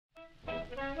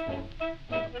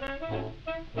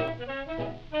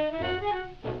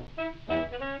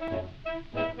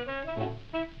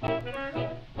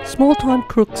Small Time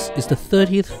Crooks is the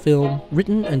 30th film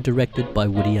written and directed by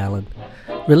Woody Allen.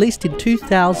 Released in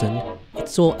 2000, it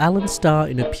saw Allen star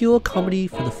in a pure comedy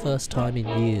for the first time in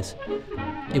years.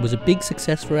 It was a big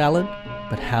success for Allen,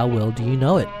 but how well do you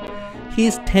know it?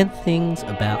 Here's 10 things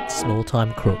about Small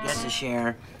Time Crooks. That's a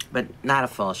share, but not a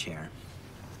full share.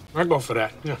 I'll go for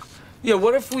that, yeah. Yeah,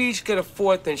 what if we each get a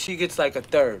fourth and she gets like a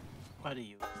third? What are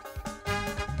you?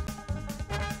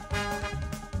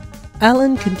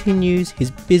 Allen continues his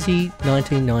busy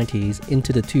 1990s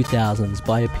into the 2000s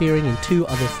by appearing in 2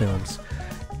 other films.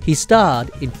 He starred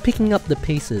in Picking Up the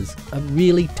Pieces, a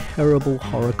really terrible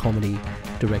horror comedy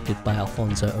directed by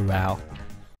Alfonso Arau.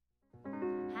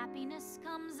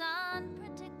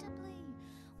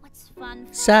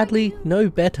 Sadly, no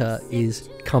better is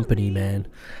Company Man.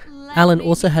 Allen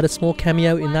also had a small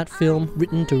cameo in that film,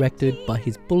 written directed by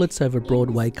his Bullets Over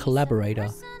Broadway collaborator,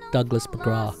 Douglas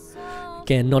McGrath.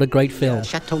 Again, not a great film.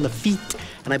 Chateau Lafitte,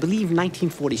 and I believe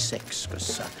 1946,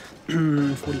 because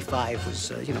 45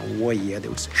 was, war year.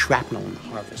 There was shrapnel in the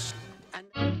harvest.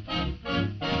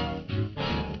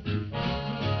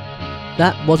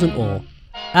 That wasn't all.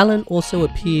 Allen also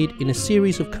appeared in a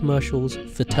series of commercials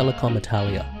for Telecom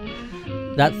Italia.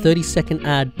 That 30-second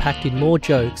ad packed in more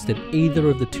jokes than either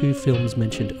of the 2 films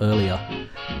mentioned earlier.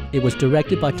 It was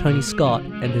directed by Tony Scott,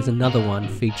 and there's another one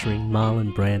featuring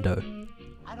Marlon Brando.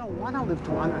 I don't want to live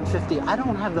to 150. I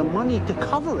don't have the money to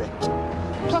cover it.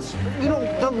 Plus,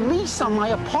 the lease on my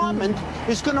apartment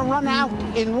is going to run out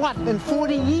in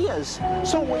 40 years.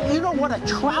 So, you know what a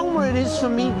trauma it is for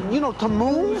me, to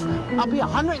move? I'll be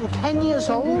 110 years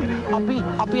old.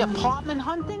 I'll be apartment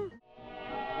hunting.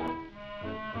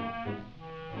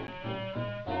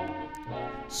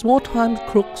 Small Time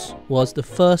Crooks was the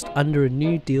first under a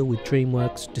new deal with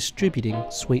DreamWorks distributing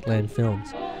Sweetland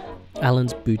Films,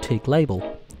 Allen's boutique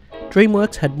label.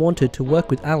 DreamWorks had wanted to work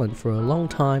with Allen for a long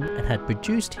time and had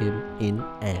produced him in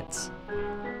Ants.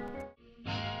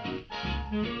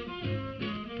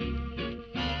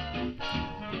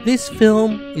 This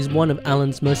film is one of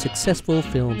Allen's most successful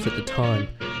films at the time.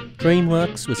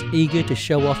 DreamWorks was eager to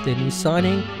show off their new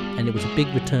signing, and it was a big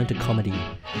return to comedy,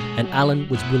 and Allen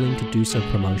was willing to do some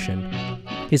promotion.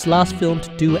 His last film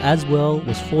to do as well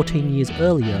was 14 years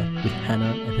earlier with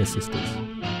Hannah and Her Sisters.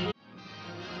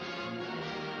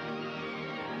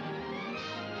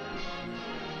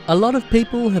 A lot of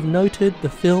people have noted the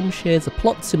film shares a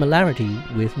plot similarity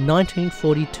with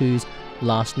 1942's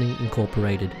Larceny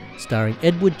Incorporated, starring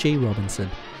Edward G. Robinson.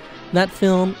 That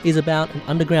film is about an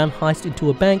underground heist into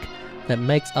a bank that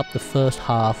makes up the first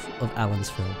half of Allen's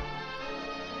film.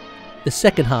 The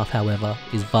second half, however,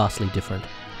 is vastly different.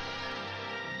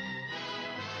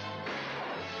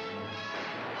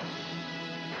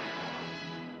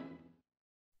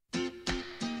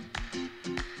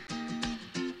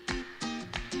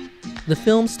 The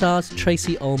film stars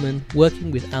Tracey Ullman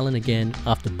working with Allen again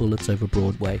after Bullets Over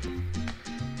Broadway.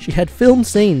 She had filmed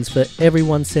scenes for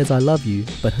Everyone Says I Love You,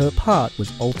 but her part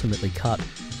was ultimately cut.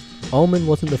 Ullman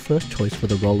wasn't the first choice for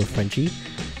the role of Frenchie.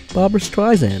 Barbra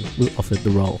Streisand was offered the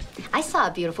role. I saw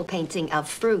a beautiful painting of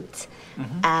fruit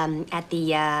at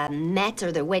the Met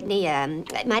or the Whitney.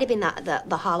 It might have been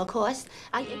the Holocaust.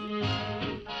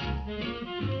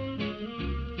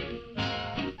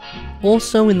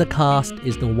 Also in the cast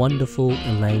is the wonderful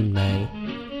Elaine May.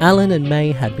 Allen and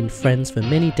May had been friends for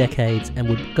many decades and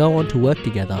would go on to work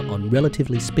together on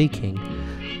Relatively Speaking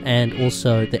and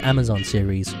also the Amazon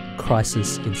series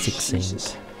Crisis in 6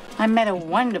 Scenes. I met a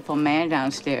wonderful man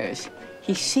downstairs.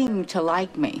 He seemed to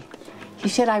like me. He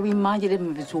said I reminded him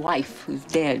of his wife, who's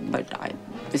dead, but I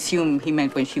assume he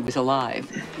meant when she was alive.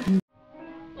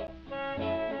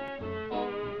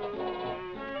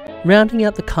 Rounding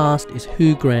out the cast is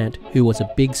Hugh Grant, who was a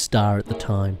big star at the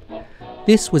time.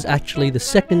 This was actually the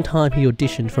second time he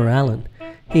auditioned for Allen.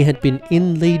 He had been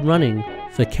in lead running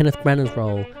for Kenneth Branagh's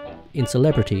role in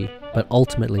Celebrity, but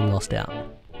ultimately lost out.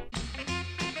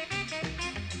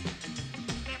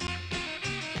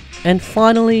 And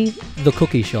finally, The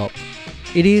Cookie Shop.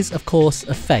 It is, of course,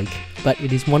 a fake, but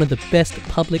it is one of the best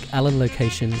public Allen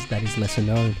locations that is lesser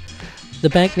known. The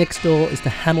bank next door is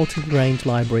the Hamilton Grange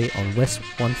Library on West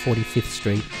 145th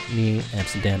Street near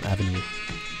Amsterdam Avenue.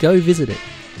 Go visit it.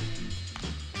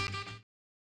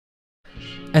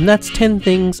 And that's 10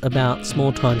 things about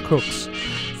Small Time Crooks.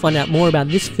 Find out more about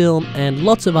this film and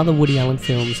lots of other Woody Allen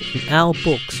films in our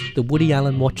books, The Woody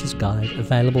Allen Watcher's Guide,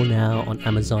 available now on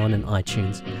Amazon and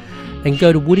iTunes. And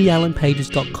go to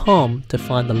woodyallenpages.com to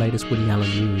find the latest Woody Allen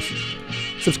news.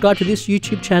 Subscribe to this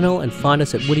YouTube channel and find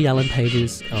us at Woody Allen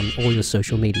Pages on all your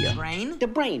social media. Brain? The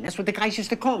brain. That's what the guys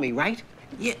used to call me, right?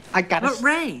 Yeah. I got But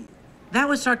Ray, that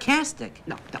was sarcastic.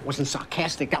 No, that wasn't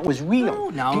sarcastic. That was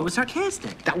real. No, it was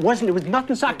sarcastic. That wasn't. It was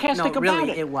nothing sarcastic No, about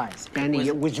really, it. it was. Benny,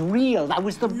 it was real. That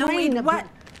was the No, brain. it what?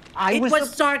 I It was was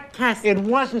the- sarcastic. It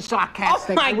wasn't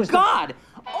sarcastic. Oh my It was God!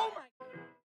 Oh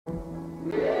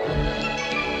my.